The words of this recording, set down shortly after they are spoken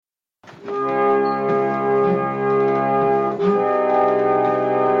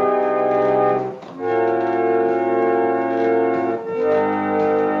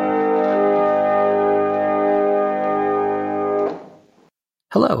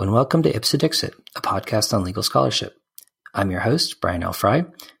Hello, and welcome to Ipse Dixit, a podcast on legal scholarship. I'm your host, Brian L. Fry,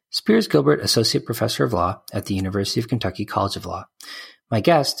 Spears Gilbert Associate Professor of Law at the University of Kentucky College of Law. My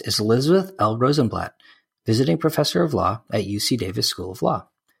guest is Elizabeth L. Rosenblatt, Visiting Professor of Law at UC Davis School of Law.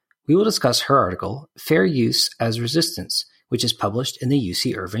 We will discuss her article, Fair Use as Resistance, which is published in the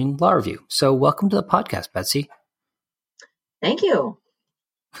UC Irving Law Review. So welcome to the podcast, Betsy. Thank you.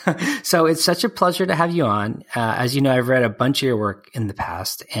 So it's such a pleasure to have you on. As you know, I've read a bunch of your work in the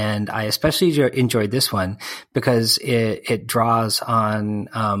past, and I especially enjoyed this one because it draws on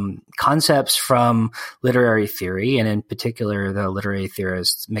concepts from literary theory, and in particular, the literary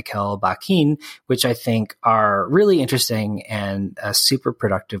theorist Mikhail Bakhtin, which I think are really interesting and a super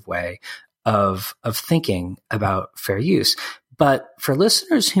productive way of thinking about fair use. But for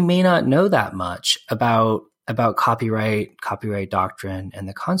listeners who may not know that much about copyright doctrine, and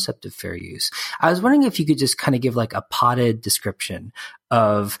the concept of fair use, I was wondering if you could just kind of give like a potted description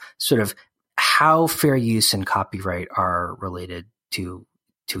of sort of how fair use and copyright are related to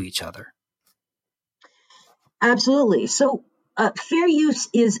each other. Absolutely. So fair use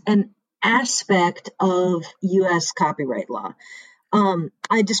is an aspect of U.S. copyright law.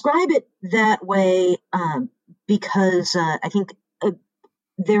 I describe it that way because I think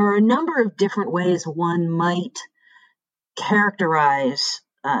there are a number of different ways one might characterize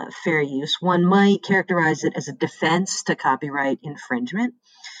fair use. One might characterize it as a defense to copyright infringement.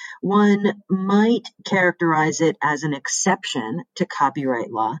 One might characterize it as an exception to copyright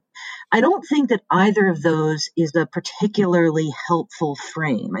law. I don't think that either of those is a particularly helpful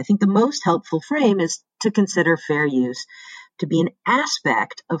frame. I think the most helpful frame is to consider fair use to be an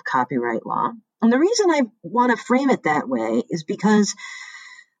aspect of copyright law. And the reason I want to frame it that way is because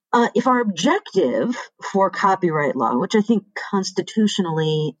if our objective for copyright law, which I think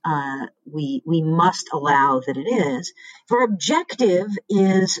constitutionally we must allow that it is, if our objective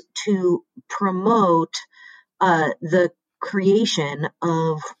is to promote the creation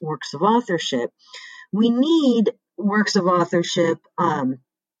of works of authorship, we need works of authorship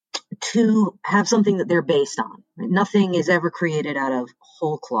to have something that they're based on. Nothing is ever created out of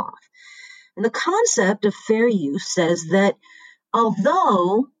whole cloth. And the concept of fair use says that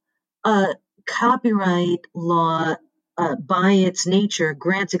although copyright law, by its nature,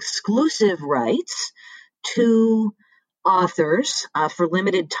 grants exclusive rights to authors for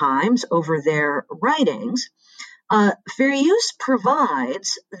limited times over their writings, fair use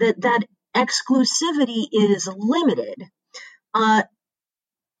provides that exclusivity is limited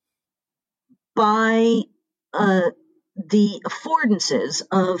by the affordances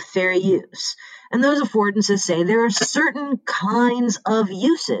of fair use. And those affordances say there are certain kinds of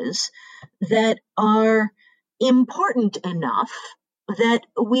uses that are important enough that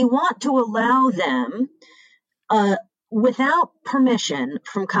we want to allow them without permission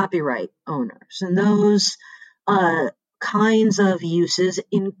from copyright owners. And those kinds of uses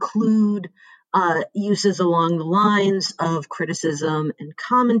include uses along the lines of criticism and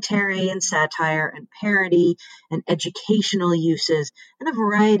commentary and satire and parody and educational uses and a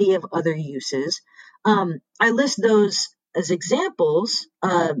variety of other uses. I list those as examples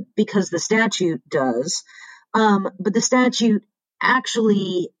because the statute does, but the statute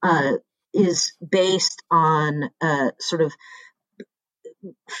actually is based on sort of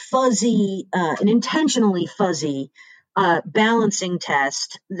fuzzy, an intentionally fuzzy balancing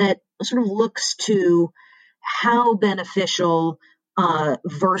test that sort of looks to how beneficial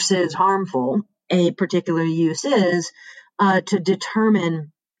versus harmful a particular use is to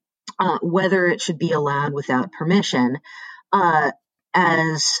determine whether it should be allowed without permission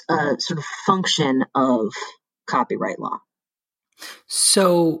as a sort of function of copyright law.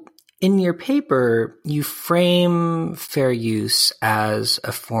 So in your paper, you frame fair use as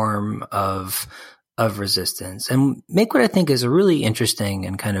a form of resistance and make what I think is a really interesting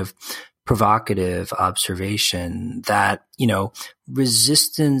and kind of provocative observation that,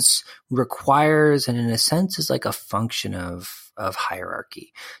 resistance requires and in a sense is like a function of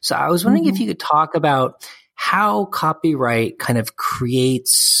hierarchy. So I was wondering if you could talk about how copyright kind of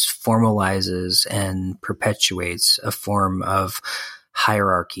creates, formalizes, and perpetuates a form of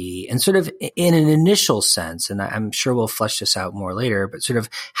hierarchy and sort of in an initial sense, and I'm sure we'll flesh this out more later, but sort of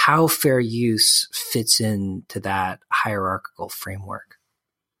how fair use fits into that hierarchical framework.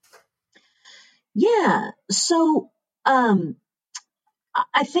 Yeah. So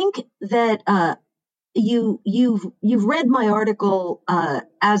I think that you've read my article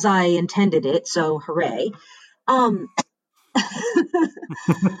as I intended it, so hooray.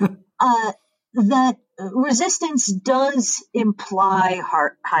 That resistance does imply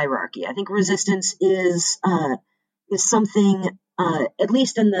hierarchy. I think resistance is something at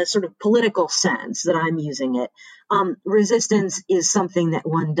least in the sort of political sense that I'm using it, resistance is something that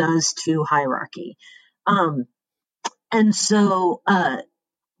one does to hierarchy. And so,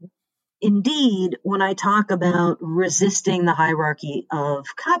 indeed, when I talk about resisting the hierarchy of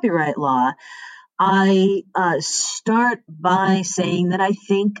copyright law, I start by saying that I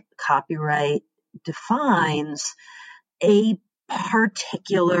think copyright defines a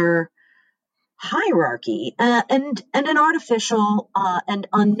particular hierarchy, and an artificial and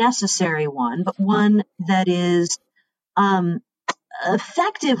unnecessary one, but one that is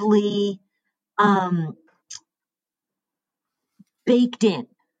effectively baked in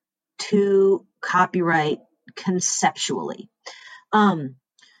to copyright conceptually.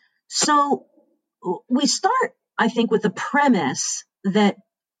 So we start, I think, with the premise that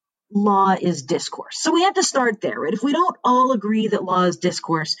law is discourse. So we have to start there, right? If we don't all agree that law is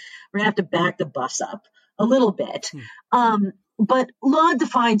discourse, we're going to have to back the bus up a little bit. But law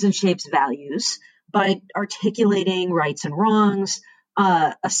defines and shapes values by articulating rights and wrongs,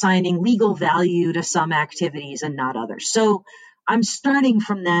 assigning legal value to some activities and not others. So I'm starting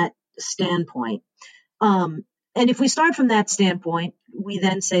from that standpoint. And if we start from that standpoint, we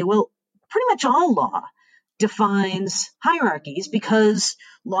then say, well, pretty much all law defines hierarchies because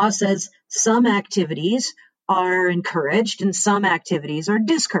law says some activities are encouraged and some activities are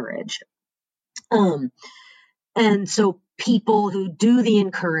discouraged. And so people who do the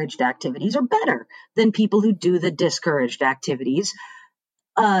encouraged activities are better than people who do the discouraged activities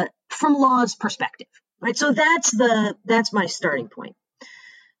from law's perspective, right? So that's my starting point.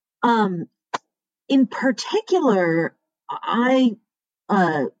 In particular, I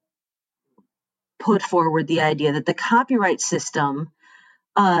put forward the idea that the copyright system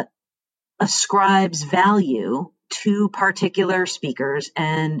ascribes value to particular speakers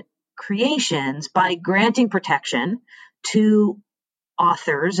and creations by granting protection to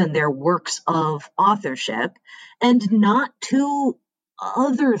authors and their works of authorship and not to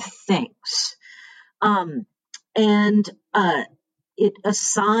other things. And it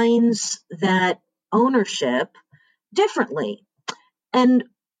assigns that ownership differently. And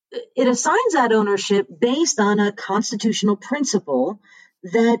it assigns that ownership based on a constitutional principle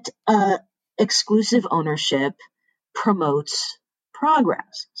that exclusive ownership promotes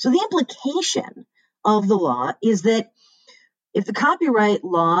progress. So the implication of the law is that if the copyright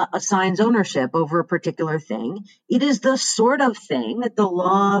law assigns ownership over a particular thing, it is the sort of thing that the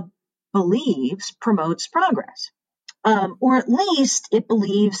law believes promotes progress. Or at least it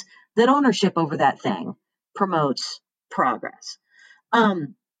believes that ownership over that thing promotes progress.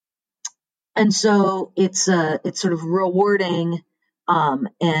 And so it's sort of rewarding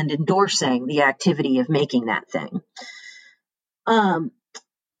and endorsing the activity of making that thing.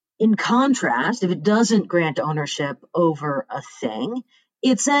 In contrast, if it doesn't grant ownership over a thing,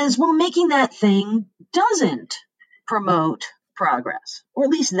 it says, well, making that thing doesn't promote progress, or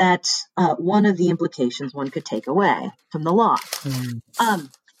at least that's one of the implications one could take away from the law.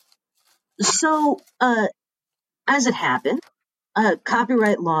 So as it happened,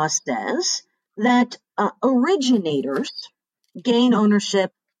 copyright law says that originators gain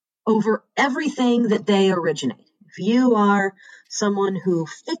ownership over everything that they originate. If you are someone who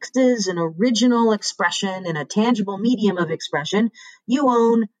fixes an original expression in a tangible medium of expression, you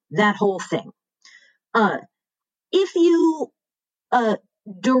own that whole thing. If you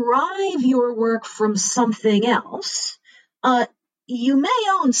derive your work from something else, you may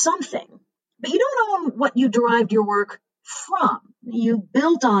own something, but you don't own what you derived your work from. You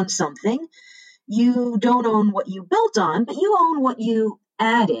built on something. You don't own what you built on, but you own what you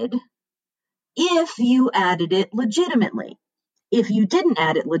added if you added it legitimately. If you didn't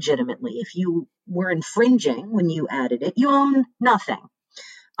add it legitimately, if you were infringing when you added it, you own nothing.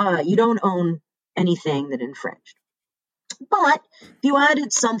 You don't own anything that infringed. But if you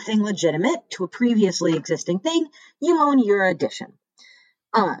added something legitimate to a previously existing thing, you own your addition.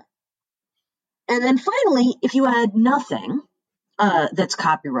 And then finally, if you add nothing that's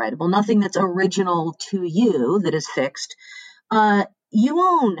copyrightable, nothing that's original to you that is fixed, you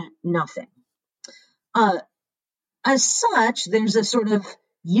own nothing. As such, there's a sort of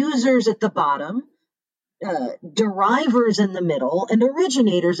users at the bottom, derivers in the middle, and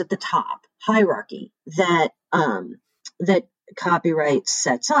originators at the top hierarchy that copyright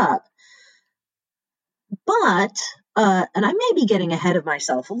sets up. But, and I may be getting ahead of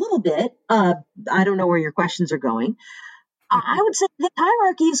myself a little bit, I don't know where your questions are going. I would say the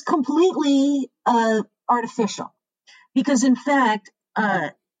hierarchy is completely artificial, because in fact,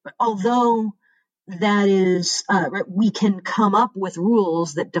 although that is, we can come up with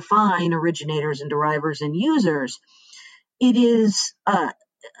rules that define originators and derivers and users, it is a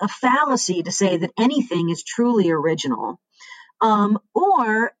fallacy to say that anything is truly original,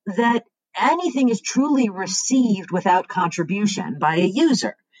 or that anything is truly received without contribution by a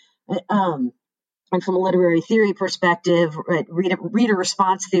user. And from a literary theory perspective, right, reader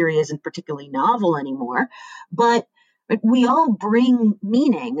response theory isn't particularly novel anymore, but we all bring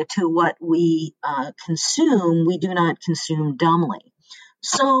meaning to what we consume. We do not consume dumbly.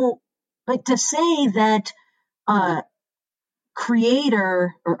 So, but to say that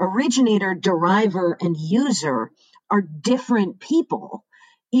creator or originator, deriver, and user are different people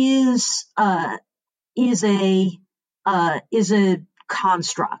is a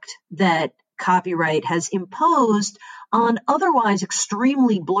construct that copyright has imposed on otherwise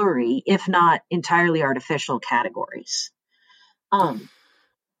extremely blurry, if not entirely artificial, categories.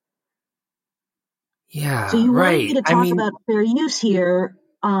 Yeah, so you right. wanted me to talk about fair use here,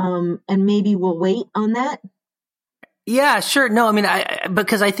 and maybe we'll wait on that. Yeah, sure. No, I mean,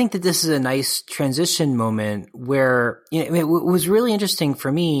 because I think that this is a nice transition moment where, what was really interesting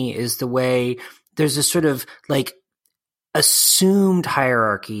for me is the way there's a sort of like assumed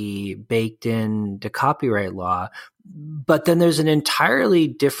hierarchy baked into copyright law, but then there's an entirely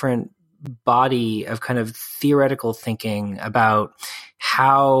different body of kind of theoretical thinking about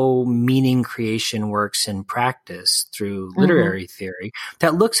how meaning creation works in practice through literary theory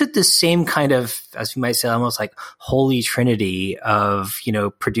that looks at the same kind of, as we might say, almost like holy trinity of,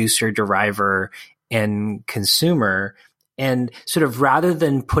 producer, deriver, and consumer. And sort of rather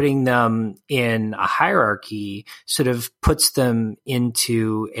than putting them in a hierarchy, sort of puts them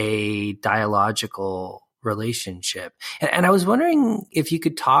into a dialogical relationship. And I was wondering if you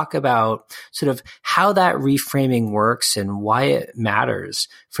could talk about sort of how that reframing works and why it matters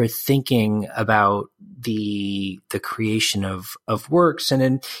for thinking about the creation of works.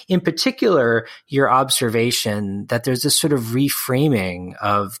 And in particular, your observation that there's this sort of reframing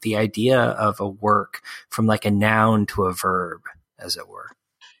of the idea of a work from like a noun to a verb, as it were.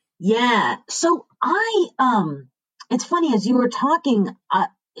 Yeah. So it's funny, as you were talking,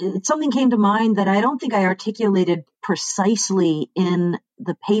 something came to mind that I don't think I articulated precisely in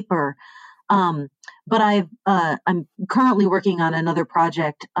the paper. But I'm currently working on another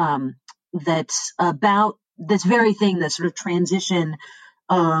project that's about this very thing, the sort of transition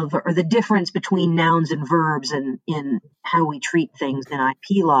of, or the difference between nouns and verbs and in how we treat things in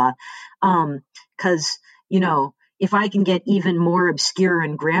IP law. Because, if I can get even more obscure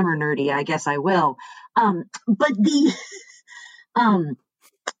and grammar nerdy, I guess I will. But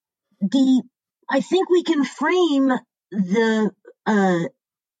I think we can frame the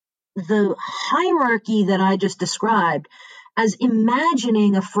hierarchy that I just described as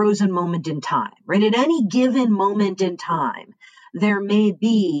imagining a frozen moment in time, right? At any given moment in time, there may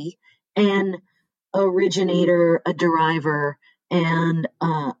be an originator, a deriver, and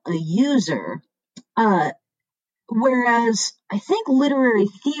a user. Whereas I think literary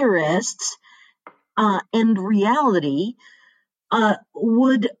theorists and reality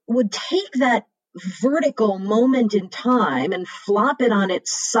would take that vertical moment in time and flop it on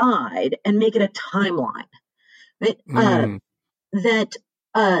its side and make it a timeline. Right? That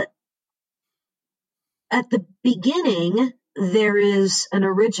at the beginning there is an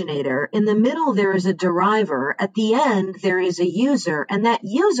originator, in the middle there is a deriver, at the end there is a user, and that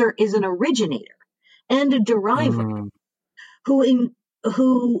user is an originator and a deriver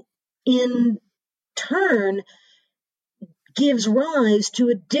who in turn gives rise to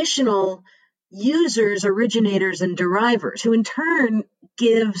additional users, originators, and derivers, who in turn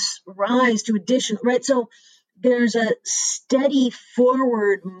gives rise to additional, right? So there's a steady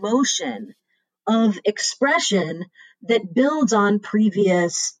forward motion of expression that builds on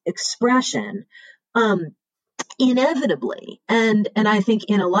previous expression, inevitably, and I think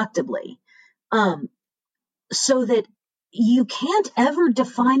ineluctably, so that you can't ever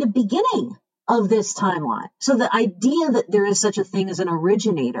define a beginning of this timeline. So the idea that there is such a thing as an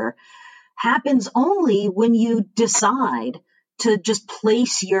originator happens only when you decide to just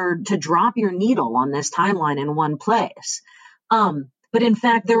to drop your needle on this timeline in one place. But in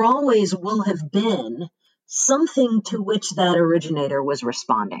fact, there always will have been something to which that originator was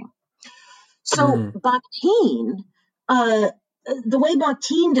responding. So Bakhtin, the way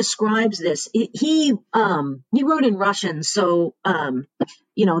Bakhtin describes this, he wrote in Russian, so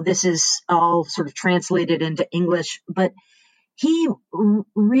this is all sort of translated into English, but he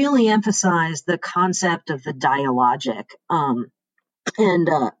really emphasized the concept of the dialogic, and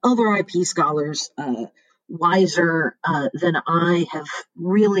other IP scholars wiser than I have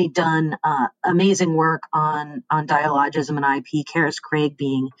really done amazing work on dialogism and IP, Karis Craig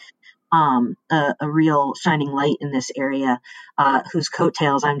being a real shining light in this area, whose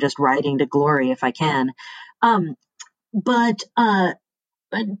coattails I'm just riding to glory if I can. But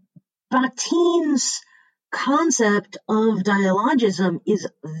Bakhtin's concept of dialogism is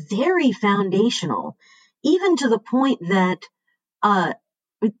very foundational, even to the point that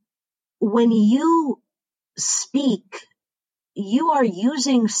when you speak, you are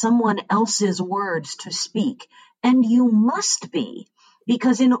using someone else's words to speak, and you must be,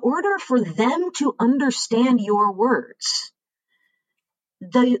 because in order for them to understand your words,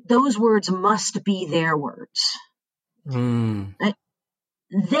 those words must be their words.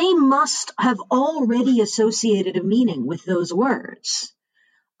 They must have already associated a meaning with those words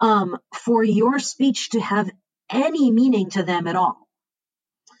for your speech to have any meaning to them at all.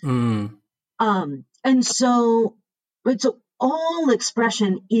 And so all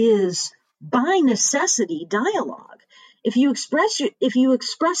expression is by necessity dialogue. If you express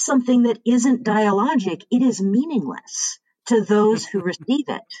something that isn't dialogic, it is meaningless to those who receive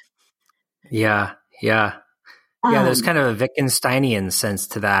it. Yeah. There's kind of a Wittgensteinian sense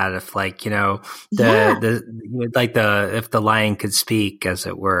to that. If if the lion could speak, as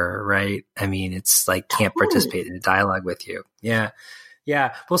it were, right? I mean, it's like can't participate in a dialogue with you. Yeah.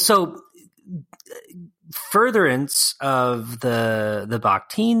 Well, so furtherance of the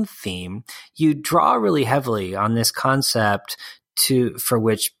Bakhtin theme, you draw really heavily on this concept for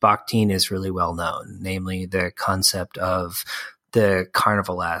which Bakhtin is really well known, namely the concept of the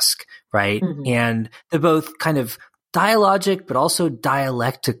carnivalesque, right? Mm-hmm. And they're both kind of dialogic, but also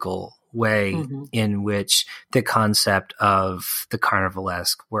dialectical way in which the concept of the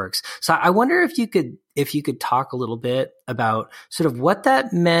carnivalesque works. So I wonder if you could talk a little bit about sort of what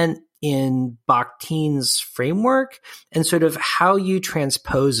that meant in Bakhtin's framework and sort of how you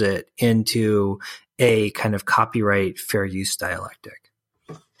transpose it into a kind of copyright fair use dialectic.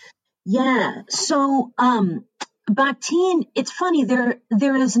 Yeah. So, Bakhtin, it's funny,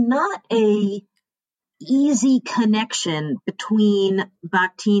 there is not a easy connection between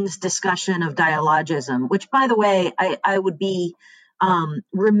Bakhtin's discussion of dialogism, which, by the way, I would be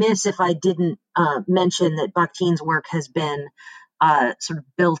remiss if I didn't mention that Bakhtin's work has been sort of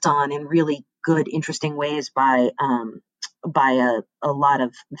built on in really good, interesting ways by a lot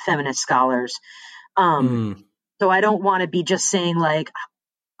of feminist scholars. So I don't want to be just saying like,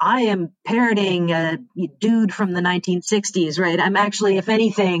 I am parroting a dude from the 1960s, right? I'm actually, if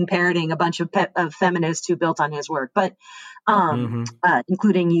anything, parroting a bunch of feminists who built on his work, but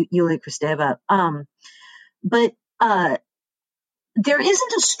including Yulia Kristeva. But there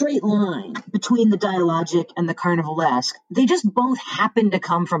isn't a straight line between the dialogic and the carnivalesque. They just both happen to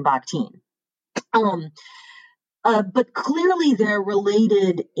come from Bakhtin. But clearly they're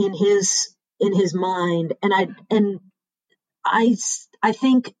related in his mind, and I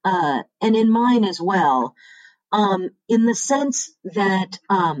think, and in mine as well, in the sense that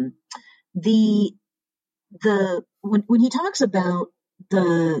when he talks about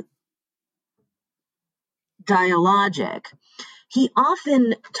the dialogic, he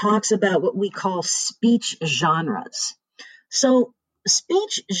often talks about what we call speech genres. So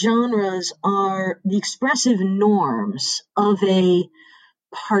speech genres are the expressive norms of a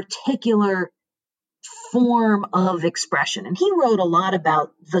particular form of expression. And he wrote a lot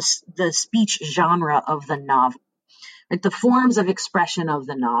about the speech genre of the novel, like the forms of expression of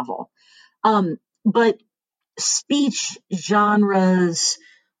the novel. But speech genres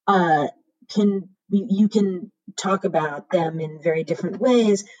you can talk about them in very different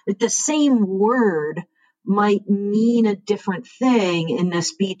ways. Like the same word might mean a different thing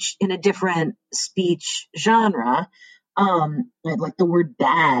in a different speech genre. Like the word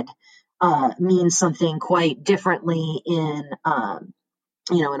bad means something quite differently in a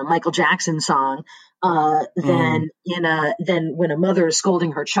Michael Jackson song than when a mother is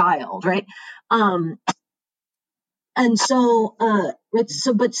scolding her child, right?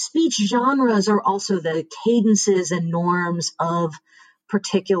 But speech genres are also the cadences and norms of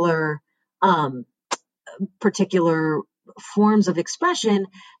particular forms of expression,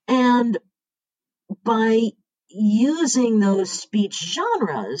 and by using those speech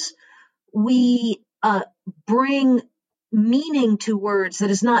genres, we bring meaning to words that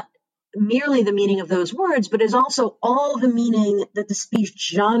is not merely the meaning of those words, but is also all the meaning that the speech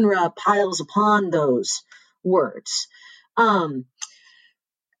genre piles upon those words.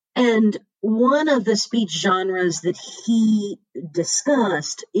 And one of the speech genres that he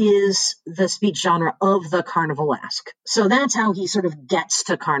discussed is the speech genre of the carnivalesque. So that's how he sort of gets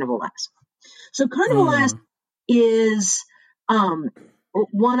to carnivalesque. So carnivalesque is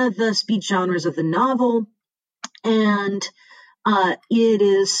one of the speech genres of the novel, and It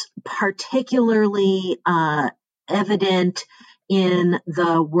is particularly evident in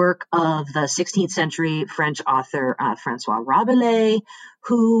the work of the 16th century French author Francois Rabelais,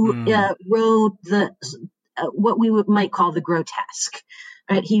 who wrote what we might call the grotesque.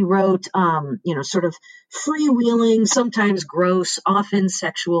 Right? He wrote, sort of freewheeling, sometimes gross, often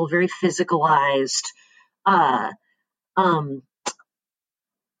sexual, very physicalized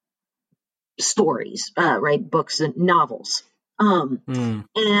stories, right? Books and novels. And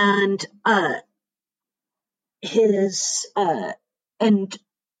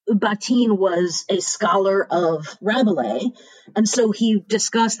Bakhtin was a scholar of Rabelais, and so he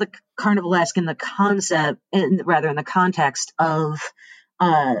discussed the Carnivalesque in the context of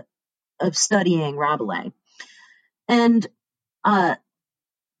studying Rabelais. And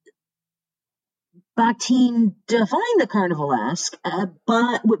Bakhtin defined the Carnivalesque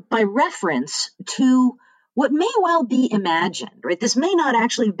by reference to what may well be imagined, right? This may not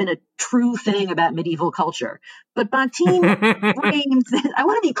actually have been a true thing about medieval culture, but Bakhtin frames, I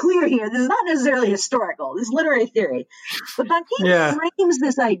want to be clear here, this is not necessarily historical, this is literary theory, but Bakhtin frames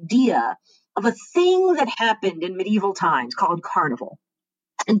this idea of a thing that happened in medieval times called carnival.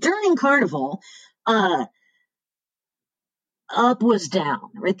 And during carnival, up was down,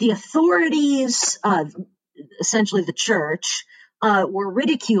 right? The authorities, essentially the church, were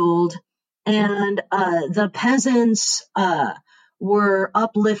ridiculed, and the peasants were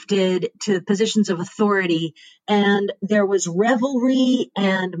uplifted to positions of authority, and there was revelry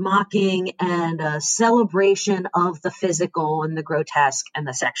and mocking and a celebration of the physical and the grotesque and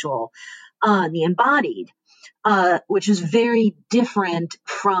the sexual, the embodied, which is very different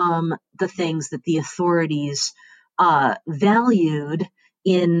from the things that the authorities valued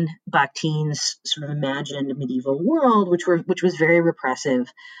in Bakhtin's sort of imagined medieval world, which was very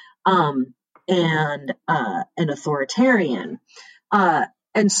repressive and authoritarian.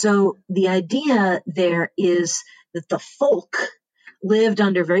 And so the idea there is that the folk lived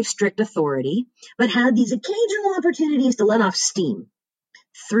under very strict authority, but had these occasional opportunities to let off steam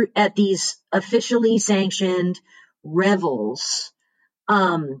at these officially sanctioned revels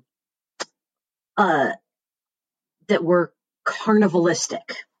that were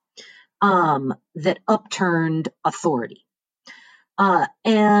carnivalistic, that upturned authority.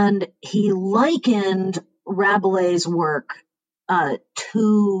 And he likened Rabelais' work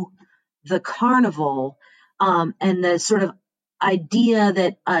to the carnival, and the sort of idea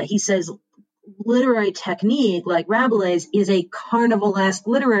that he says literary technique, like Rabelais', is a carnivalesque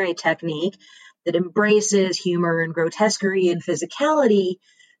literary technique that embraces humor and grotesquerie and physicality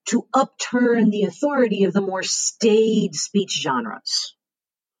to upturn the authority of the more staid speech genres.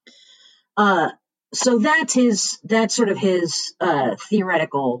 So that's sort of his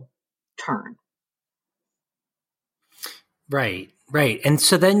theoretical turn. Right. And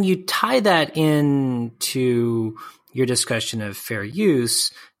so then you tie that into your discussion of fair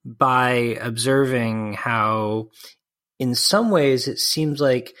use by observing how, in some ways, it seems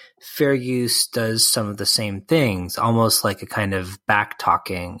like fair use does some of the same things, almost like a kind of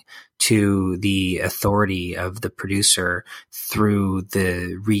back-talking to the authority of the producer through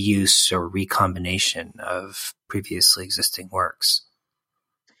the reuse or recombination of previously existing works.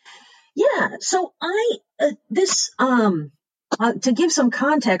 Yeah, so to give some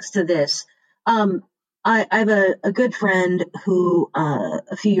context to this, I have a good friend who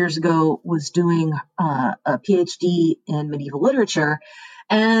a few years ago was doing a PhD in medieval literature,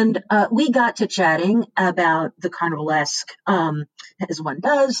 and we got to chatting about the carnivalesque, as one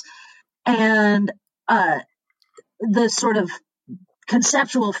does, and the sort of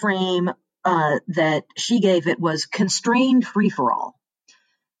conceptual frame that she gave it was constrained free-for-all,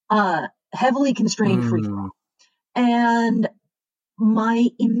 heavily constrained free-for-all. And my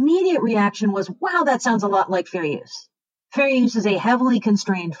immediate reaction was, wow, that sounds a lot like fair use. Fair use is a heavily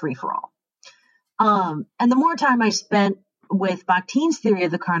constrained free-for-all. And the more time I spent with Bakhtin's theory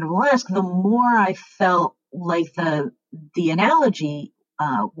of the carnivalesque, the more I felt like the analogy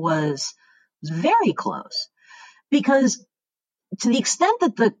was very close. Because to the extent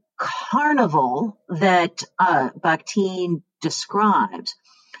that the carnival that Bakhtin describes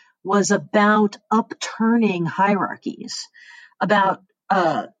was about upturning hierarchies, about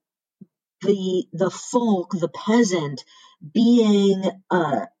the folk, the peasant, being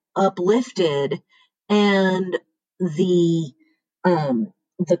uplifted, and the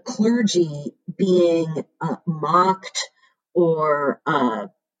clergy being mocked or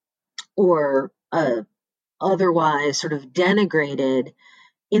otherwise sort of denigrated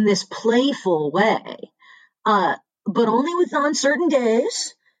in this playful way, but only on certain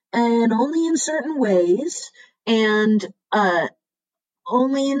days and only in certain ways, and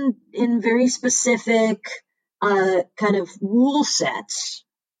only in very specific kind of rule sets.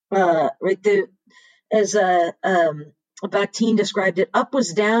 Right there, as Bakhtin described it, up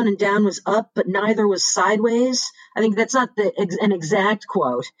was down and down was up, but neither was sideways. I think that's not an exact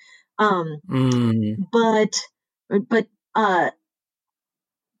quote, but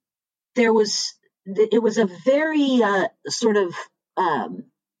there was, it was a very sort of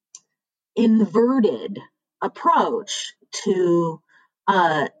inverted approach to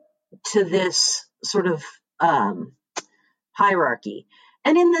this sort of hierarchy.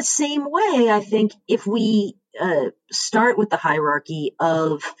 And in the same way, I think if we start with the hierarchy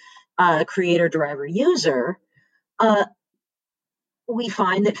of creator, driver, user, we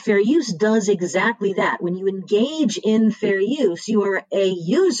find that fair use does exactly that. When you engage in fair use, you are a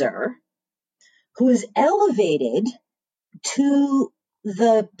user who is elevated to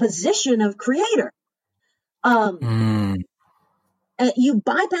the position of creator. You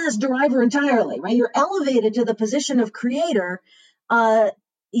bypass driver entirely, right? You're elevated to the position of creator.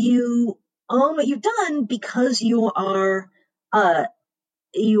 You own what you've done because you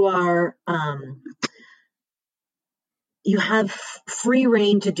have free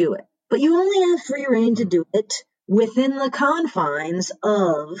reign to do it. But you only have free reign to do it within the confines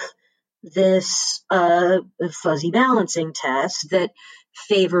of this fuzzy balancing test that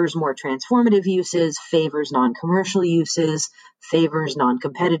favors more transformative uses, favors non-commercial uses, favors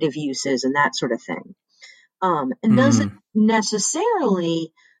non-competitive uses, and that sort of thing. And doesn't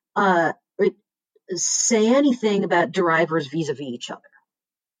necessarily say anything about drivers vis-a-vis each other.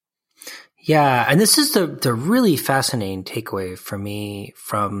 Yeah, and this is the really fascinating takeaway for me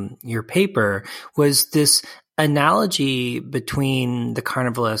from your paper was this analogy between the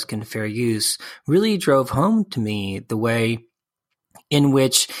carnivalesque and fair use really drove home to me the way in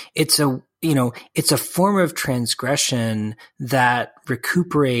which it's a form of transgression that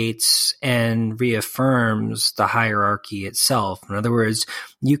recuperates and reaffirms the hierarchy itself. In other words,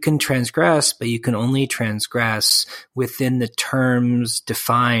 you can transgress, but you can only transgress within the terms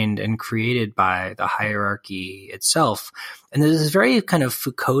defined and created by the hierarchy itself. And there's this very kind of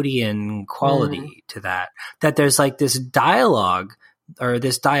Foucauldian quality to that there's like this dialogue or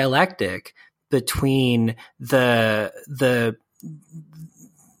this dialectic between the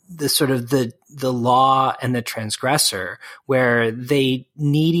sort of the law and the transgressor, where they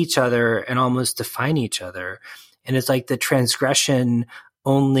need each other and almost define each other. And it's like the transgression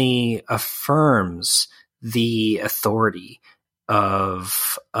only affirms the authority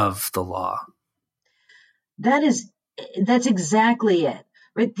of the law. That's exactly it.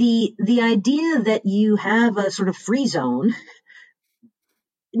 Right? The idea that you have a sort of free zone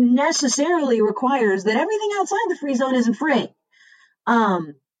necessarily requires that everything outside the free zone isn't free.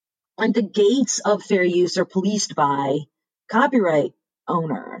 And the gates of fair use are policed by copyright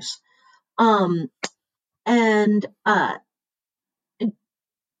owners. And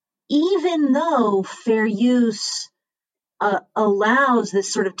even though fair use allows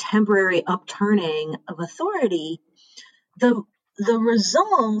this sort of temporary upturning of authority, the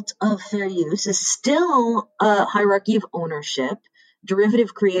result of fair use is still a hierarchy of ownership.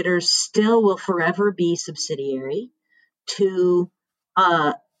 Derivative creators still will forever be subsidiary to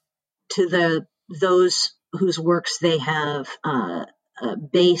those whose works they have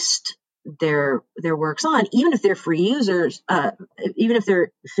based their works on, even if they're free users, even if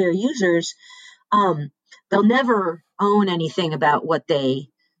they're fair users, they'll never own anything about what they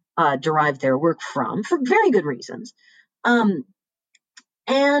derive their work from for very good reasons. And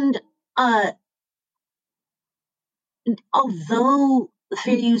although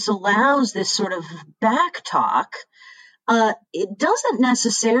fair use allows this sort of back talk, it doesn't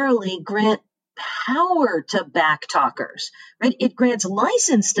necessarily grant power to backtalkers, right? It grants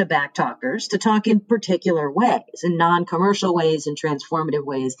license to backtalkers to talk in particular ways, in non-commercial ways, in transformative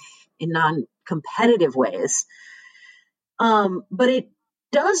ways, in non-competitive ways. But it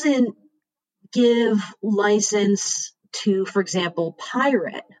doesn't give license to, for example,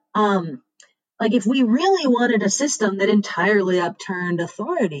 pirate. Like if we really wanted a system that entirely upturned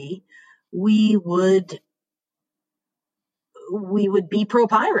authority, we would be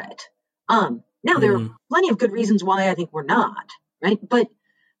pro-pirate. Now, there are plenty of good reasons why I think we're not, right? But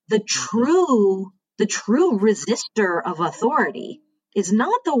the true resistor of authority is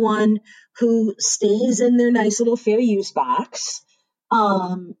not the one who stays in their nice little fair use box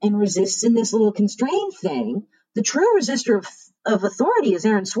and resists in this little constrained thing. The true resistor of authority is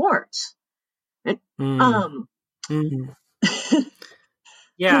Aaron Swartz. Right?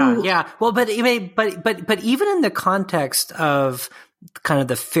 Yeah. Well, but even in the context of kind of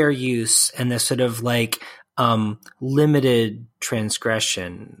the fair use and the sort of like limited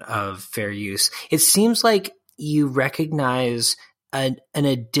transgression of fair use. It seems like you recognize an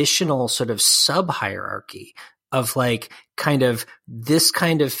additional sort of sub-hierarchy of like kind of this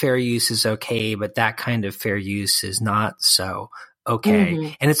kind of fair use is okay, but that kind of fair use is not so okay.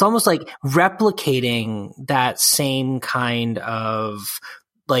 Mm-hmm. And it's almost like replicating that same kind of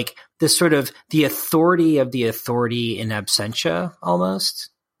like this sort of the authority of the authority in absentia almost.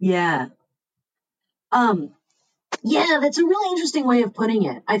 Yeah. Yeah, that's a really interesting way of putting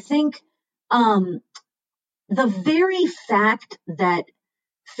it. I think the very fact that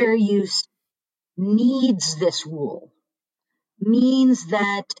fair use needs this rule means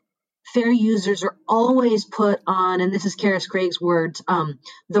that fair users are always put on, and this is Karis Craig's words,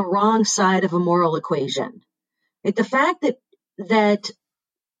 the wrong side of a moral equation. Like the fact that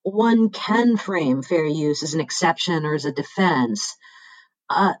one can frame fair use as an exception or as a defense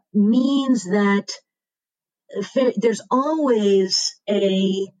means that there's always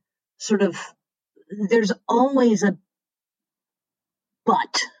a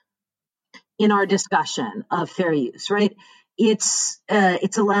but in our discussion of fair use, right? It's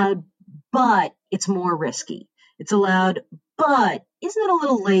allowed, but it's more risky. It's allowed, but isn't it a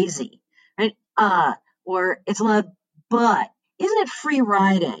little lazy, right? Or it's allowed, but isn't it free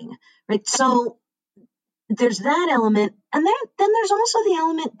riding, right? So there's that element, and then there's also the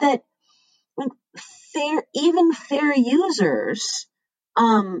element that even fair users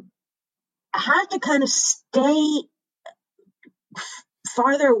have to kind of stay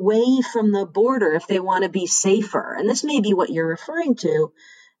farther away from the border if they want to be safer. And this may be what you're referring to,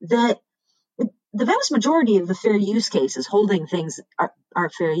 that the vast majority of the fair use cases holding things are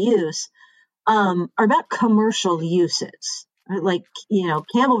fair use are about commercial uses. Like,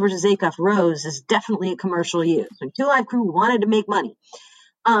 Campbell versus Acuff Rose is definitely a commercial use. And Two Live Crew wanted to make money.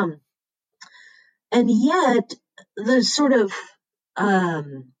 And yet the sort of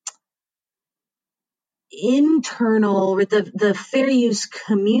internal, the fair use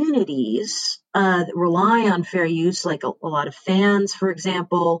communities that rely on fair use, like a lot of fans, for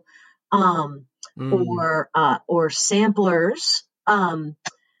example, or samplers,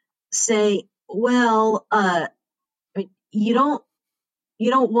 say, well, you don't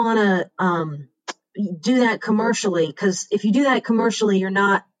want to do that commercially, because if you do that commercially, you're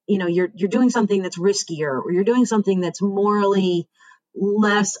not, you're doing something that's riskier, or you're doing something that's morally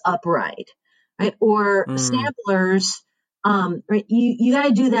less upright. Right? Or samplers, right? You got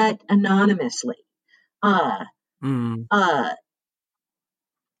to do that anonymously,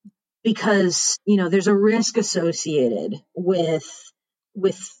 because there's a risk associated with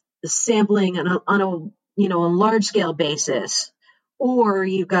sampling on a large scale basis, or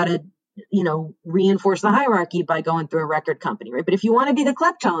you've got to reinforce the hierarchy by going through a record company, right? But if you want to be the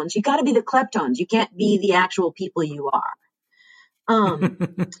kleptones, you got to be the kleptones. You can't be the actual people you are.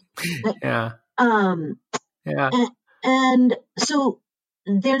 Yeah. And so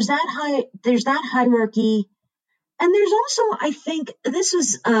there's that hierarchy, and there's also, I think this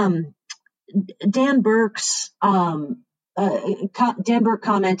was Dan Burke's Dan Burke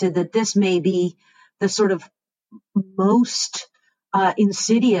commented that this may be the sort of most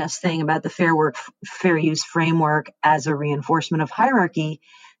insidious thing about the fair use framework as a reinforcement of hierarchy,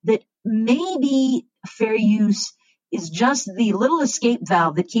 that maybe fair use is just the little escape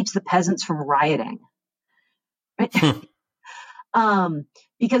valve that keeps the peasants from rioting. Right?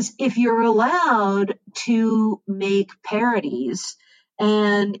 Because if you're allowed to make parodies,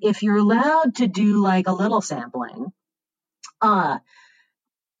 and if you're allowed to do like a little sampling,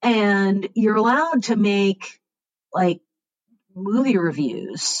 and you're allowed to make like movie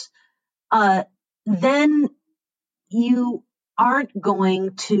reviews, then you aren't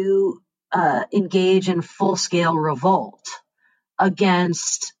going to engage in full-scale revolt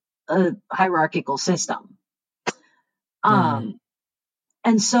against a hierarchical system.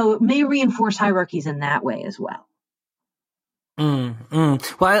 And so it may reinforce hierarchies in that way as well.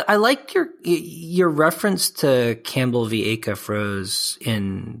 Well, I like your reference to Campbell v. Acuff Rose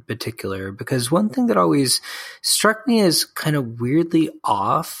in particular, because one thing that always struck me as kind of weirdly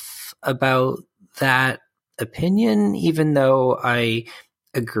off about that opinion, even though I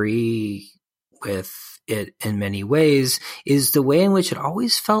agree with it in many ways, is the way in which it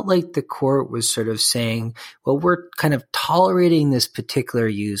always felt like the court was sort of saying, well, we're kind of tolerating this particular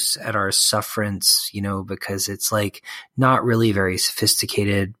use at our sufferance, because it's like not really very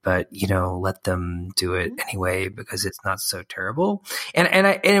sophisticated, but, let them do it anyway because it's not so terrible.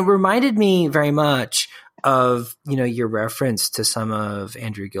 And it reminded me very much of, your reference to some of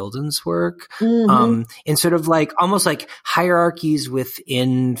Andrew Gilden's work, Mm-hmm. in sort of like almost like hierarchies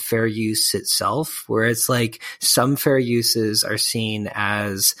within fair use itself, where it's like some fair uses are seen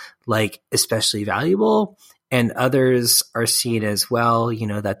as like especially valuable and others are seen as, well,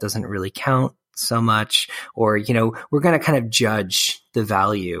 that doesn't really count so much, or, we're going to kind of judge the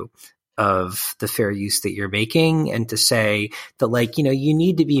value of the fair use that you're making, and to say that, like, you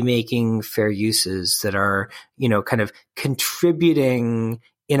need to be making fair uses that are, kind of contributing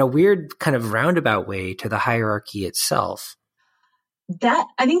in a weird kind of roundabout way to the hierarchy itself.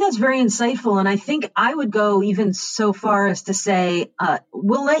 I think that's very insightful. And I think I would go even so far as to say,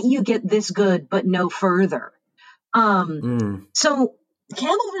 we'll let you get this good, but no further. So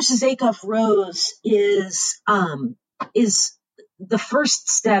Campbell versus Acuff Rose is the first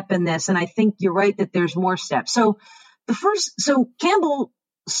step in this. And I think you're right that there's more steps. So Campbell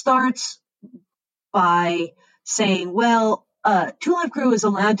starts by saying, well, Two Live Crew is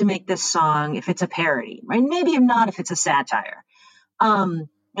allowed to make this song if it's a parody, right? Maybe not if it's a satire.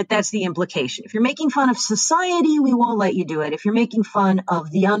 But that's the implication. If you're making fun of society, we won't let you do it. If you're making fun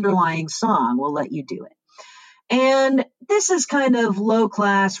of the underlying song, we'll let you do it. And this is kind of low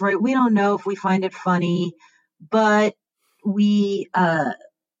class, right? We don't know if we find it funny, but we'll let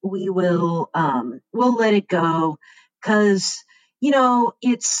it go because,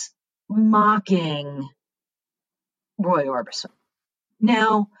 it's mocking Roy Orbison.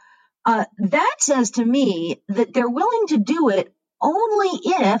 Now, that says to me that they're willing to do it only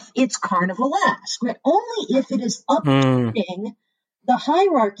if it's Carnivalesque, right? Only if it is upending the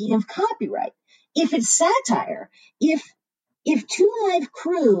hierarchy of copyright. If it's satire, if Two Live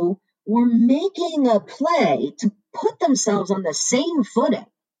Crew were making a play to put themselves on the same footing,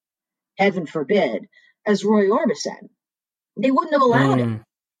 heaven forbid, as Roy Orbison, they wouldn't have allowed it.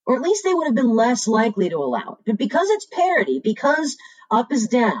 Or at least they would have been less likely to allow it. But because it's parody, because up is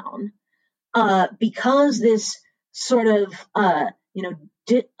down, because this sort of,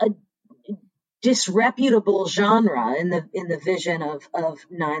 disreputable genre in the vision of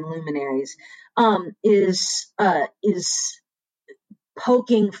Nine Luminaries, is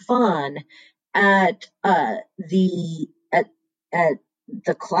poking fun at the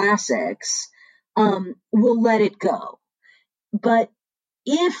classics, we'll let it go. But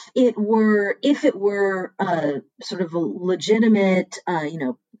if it were sort of a legitimate,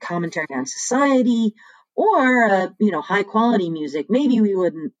 commentary on society, or high quality music, maybe we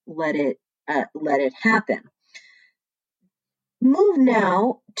wouldn't let it happen. Move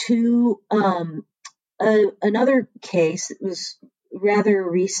now to another case that was rather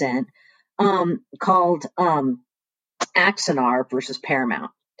recent, called Axanar versus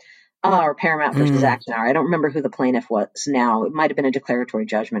Paramount. Or Paramount versus Axanar. I don't remember who the plaintiff was now. It might have been a declaratory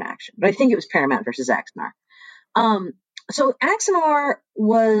judgment action, but I think it was Paramount versus Axanar. So Axanar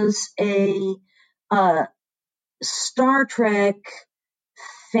was a Star Trek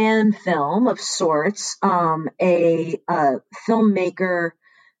fan film of sorts. A filmmaker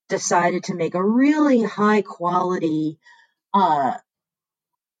decided to make a really high quality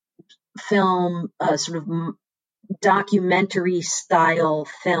film, sort of documentary style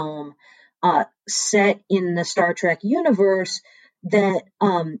film, set in the Star Trek universe that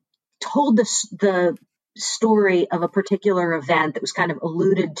told the story of a particular event that was kind of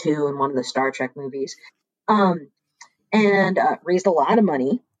alluded to in one of the Star Trek movies, and raised a lot of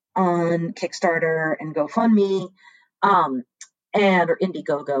money on Kickstarter and GoFundMe, or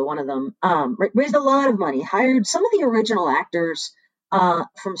Indiegogo, one of them, raised a lot of money, hired some of the original actors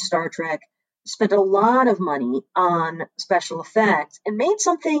from Star Trek, spent a lot of money on special effects, and made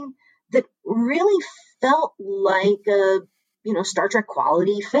something that really felt like a, Star Trek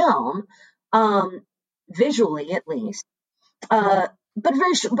quality film, visually at least, but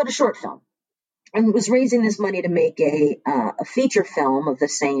a short film, and was raising this money to make a feature film of the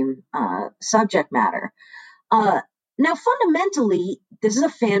same subject matter. Now, fundamentally, this is a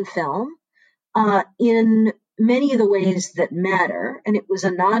fan film in many of the ways that matter, and it was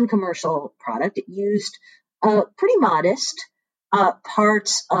a non-commercial product. It used pretty modest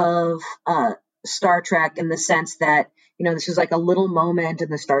parts of Star Trek, in the sense that, this was like a little moment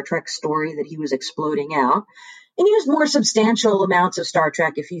in the Star Trek story that he was exploding out, and used more substantial amounts of Star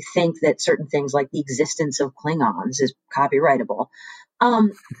Trek if you think that certain things like the existence of Klingons is copyrightable.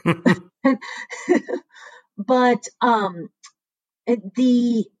 But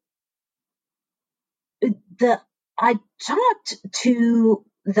I talked to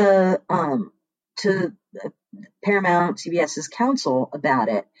to Paramount CBS's counsel about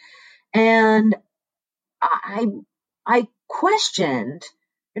it, and I questioned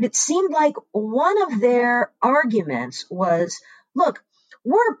And it seemed like one of their arguments was, look,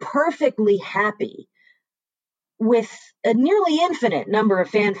 we're perfectly happy with a nearly infinite number of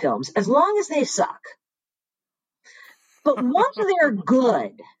fan films as long as they suck. But once they're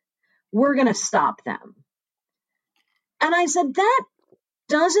good, we're going to stop them. And I said, that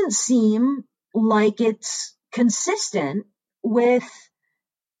doesn't seem like it's consistent with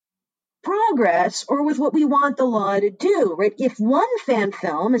progress or with what we want the law to do, right? If one fan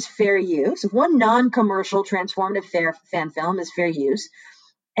film is fair use, if one non-commercial transformative fan film is fair use,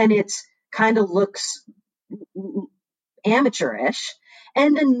 and it's kind of looks amateurish,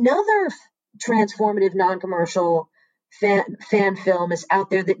 and another transformative non-commercial fan film is out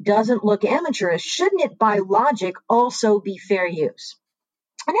there that doesn't look amateurish, shouldn't it by logic also be fair use?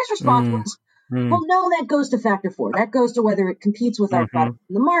 And his response was, well, no, that goes to factor 4. That goes to whether it competes with our product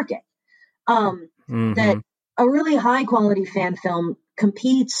in the market. That a really high quality fan film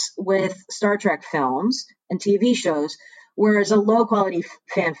competes with Star Trek films and TV shows, whereas a low quality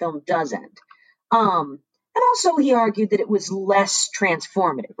fan film doesn't. And also he argued that it was less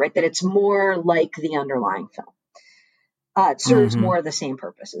transformative, right? That it's more like the underlying film. It serves more of the same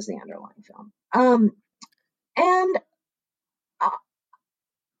purpose as the underlying film. And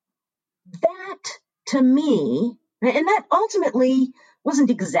that to me, and that ultimately wasn't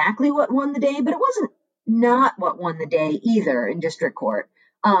exactly what won the day, but it wasn't not what won the day either in district court.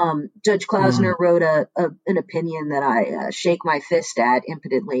 Judge Klausner wrote an opinion that I shake my fist at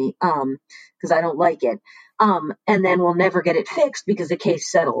impotently because I don't like it. And then we'll never get it fixed because the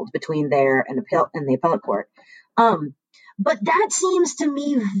case settled between there and the appellate court. But that seems to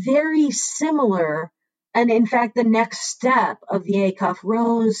me very similar, and in fact, the next step of the Acuff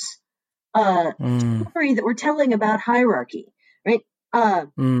Rose story that we're telling about hierarchy, right?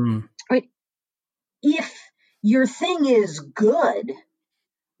 Right. If your thing is good,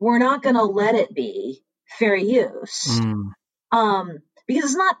 we're not going to let it be fair use, because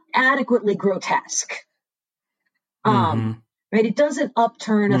it's not adequately grotesque. Right? It doesn't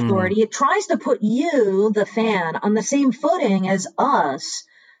upturn authority. It tries to put you, the fan, on the same footing as us,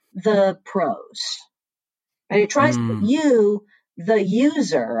 the pros. Right? It tries to put you, the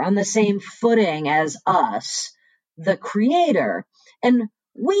user, on the same footing as us, the creator. And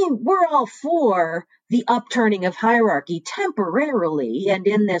we're all for the upturning of hierarchy temporarily and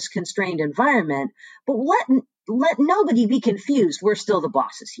in this constrained environment, but let nobody be confused. We're still the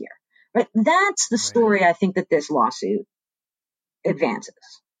bosses here. Right? That's the story I think that this lawsuit advances.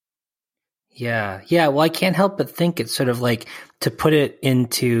 Yeah. Well, I can't help but think it's sort of like, to put it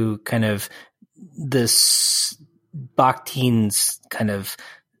into kind of this Bakhtin's kind of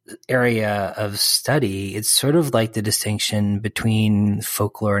area of study, it's sort of like the distinction between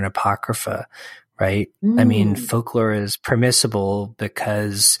folklore and apocrypha, right? I mean, folklore is permissible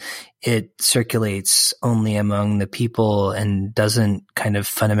because it circulates only among the people and doesn't kind of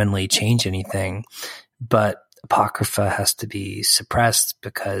fundamentally change anything. But apocrypha has to be suppressed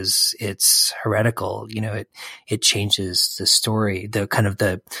because it's heretical. It changes the story,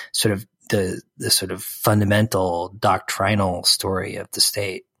 the sort of fundamental doctrinal story of the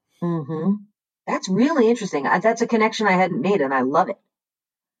state. That's really interesting. That's a connection I hadn't made, and I love it.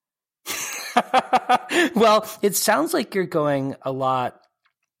 Well, it sounds like you're going a lot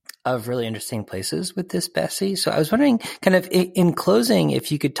of really interesting places with this, Bessie. So I was wondering, kind of in closing,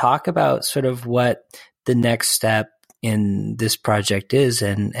 if you could talk about sort of what the next step in this project is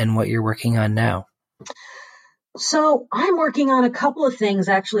and what you're working on now. So I'm working on a couple of things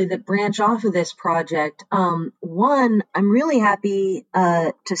actually that branch off of this project. One, I'm really happy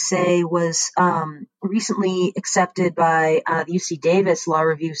to say was recently accepted by the UC Davis Law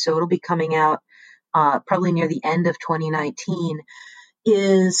Review, so it'll be coming out probably near the end of 2019,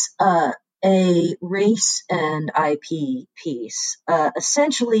 is a race and IP piece,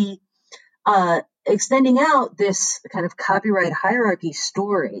 essentially extending out this kind of copyright hierarchy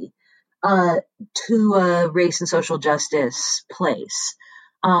story to a race and social justice place.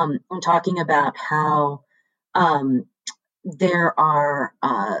 I'm talking about how there are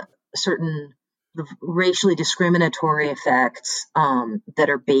certain racially discriminatory effects that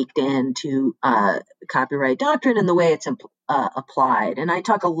are baked into copyright doctrine and the way it's applied. And I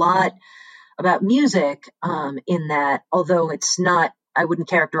talk a lot about music in that, although it's not, I wouldn't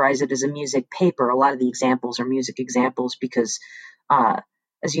characterize it as a music paper. A lot of the examples are music examples because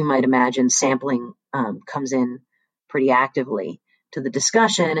as you might imagine, sampling comes in pretty actively to the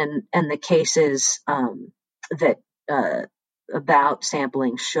discussion, and the cases that about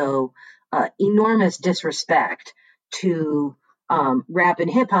sampling show enormous disrespect to rap and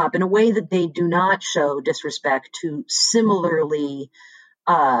hip hop in a way that they do not show disrespect to similarly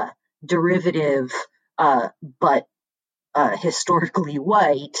derivative, but historically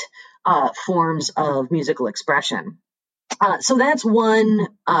white forms of musical expression. So that's one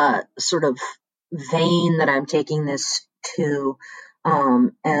sort of vein that I'm taking this to,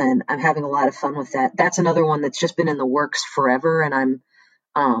 and I'm having a lot of fun with that. That's another one that's just been in the works forever, and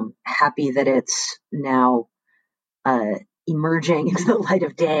I'm happy that it's now emerging into the light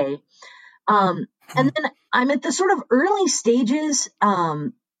of day. And then I'm at the sort of early stages,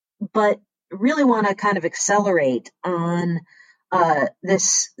 but really want to kind of accelerate on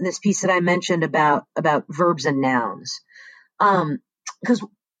this piece that I mentioned about verbs and nouns. Because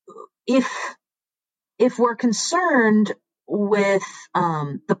if we're concerned with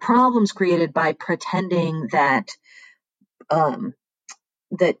the problems created by pretending that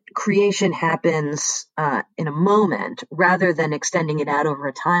that creation happens in a moment rather than extending it out over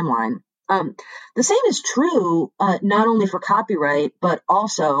a timeline, the same is true not only for copyright but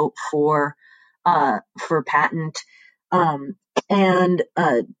also for patent and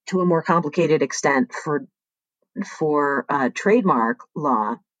to a more complicated extent for trademark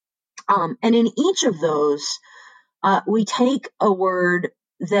law. And in each of those, we take a word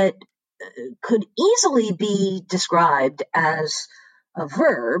that could easily be described as a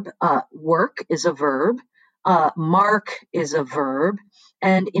verb. Work is a verb. Mark is a verb.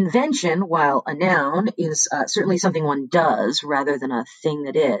 And invention, while a noun, is certainly something one does rather than a thing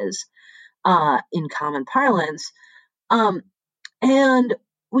that is in common parlance. And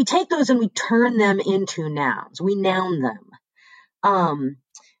we take those and we turn them into nouns. We noun them.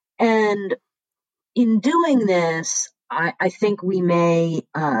 And in doing this, I think we may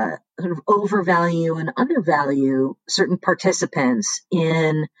sort of overvalue and undervalue certain participants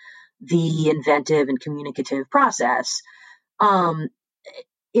in the inventive and communicative process,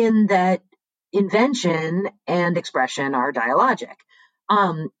 in that invention and expression are dialogic.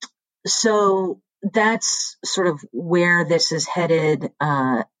 So that's sort of where this is headed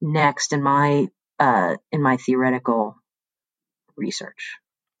next in my theoretical research.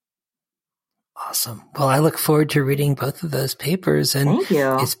 Awesome. Well, I look forward to reading both of those papers. And thank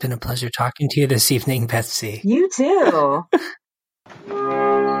you. It's been a pleasure talking to you this evening, Betsy. You too.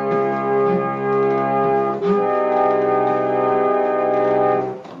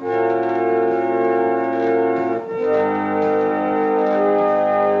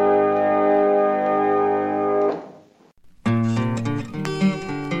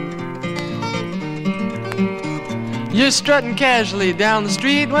 You're strutting casually down the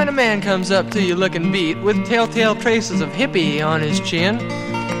street when a man comes up to you looking beat with telltale traces of hippie on his chin.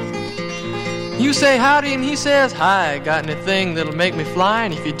 You say howdy and he says, hi, got anything that'll make me fly?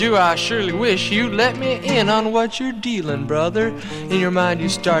 And if you do, I surely wish you'd let me in on what you're dealing, brother. In your mind you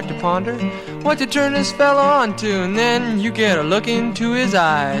start to ponder what to turn this fella on to, and then you get a look into his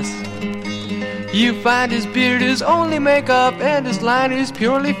eyes. You find his beard is only makeup and his line is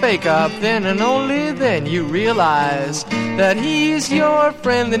purely fake up. Then and only then you realize that he's your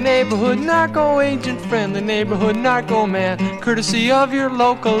friend, the neighborhood narco agent, friend, the neighborhood narco man, courtesy of your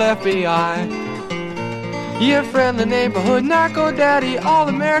local FBI. Your friend, the neighborhood narco daddy,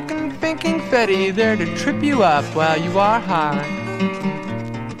 all-American thinking fetty, there to trip you up while you are high.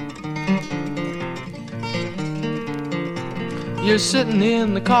 You're sitting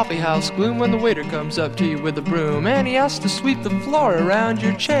in the coffee house gloom when the waiter comes up to you with a broom, and he asks to sweep the floor around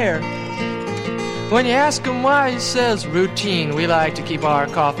your chair. When you ask him why, he says, routine, we like to keep our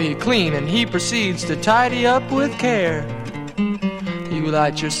coffee clean, and he proceeds to tidy up with care. You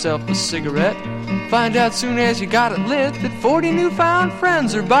light yourself a cigarette, find out soon as you got it lit that 40 newfound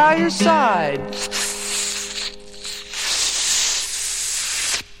friends are by your side.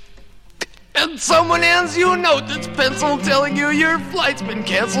 And someone hands you a note that's penciled telling you your flight's been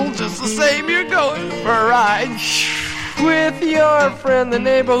canceled. Just the same, you're going for a ride with your friend, the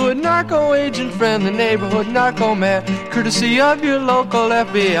neighborhood narco agent, friend, the neighborhood narco man, courtesy of your local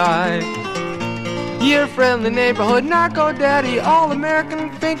FBI. Your friend, the neighborhood narco daddy,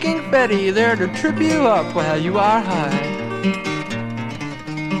 all-American thinking fetty, there to trip you up while you are high.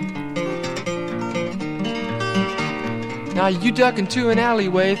 Now you duck into an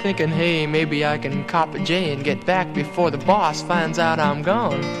alleyway thinking, hey, maybe I can cop a J and get back before the boss finds out I'm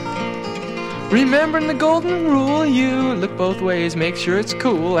gone. Remembering the golden rule, you look both ways, make sure it's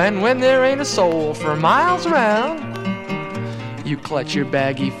cool, and when there ain't a soul for miles around, you clutch your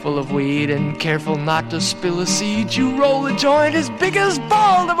baggie full of weed and careful not to spill a seed, you roll a joint as big as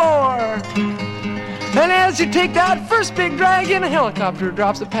Baltimore. And as you take that first big drag in, a helicopter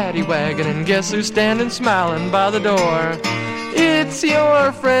drops a paddy wagon, and guess who's standing smiling by the door? It's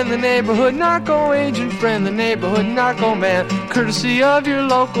your friendly neighborhood narco agent, friendly neighborhood narco man, courtesy of your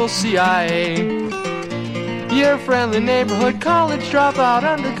local CIA. Your friendly neighborhood college dropout,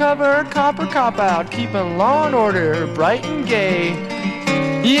 undercover cop or cop-out, keeping law and order bright and gay.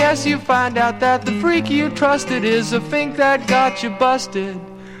 Yes, you find out that the freak you trusted is a fink that got you busted.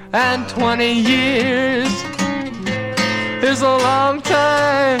 And 20 years is a long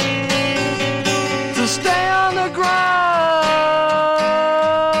time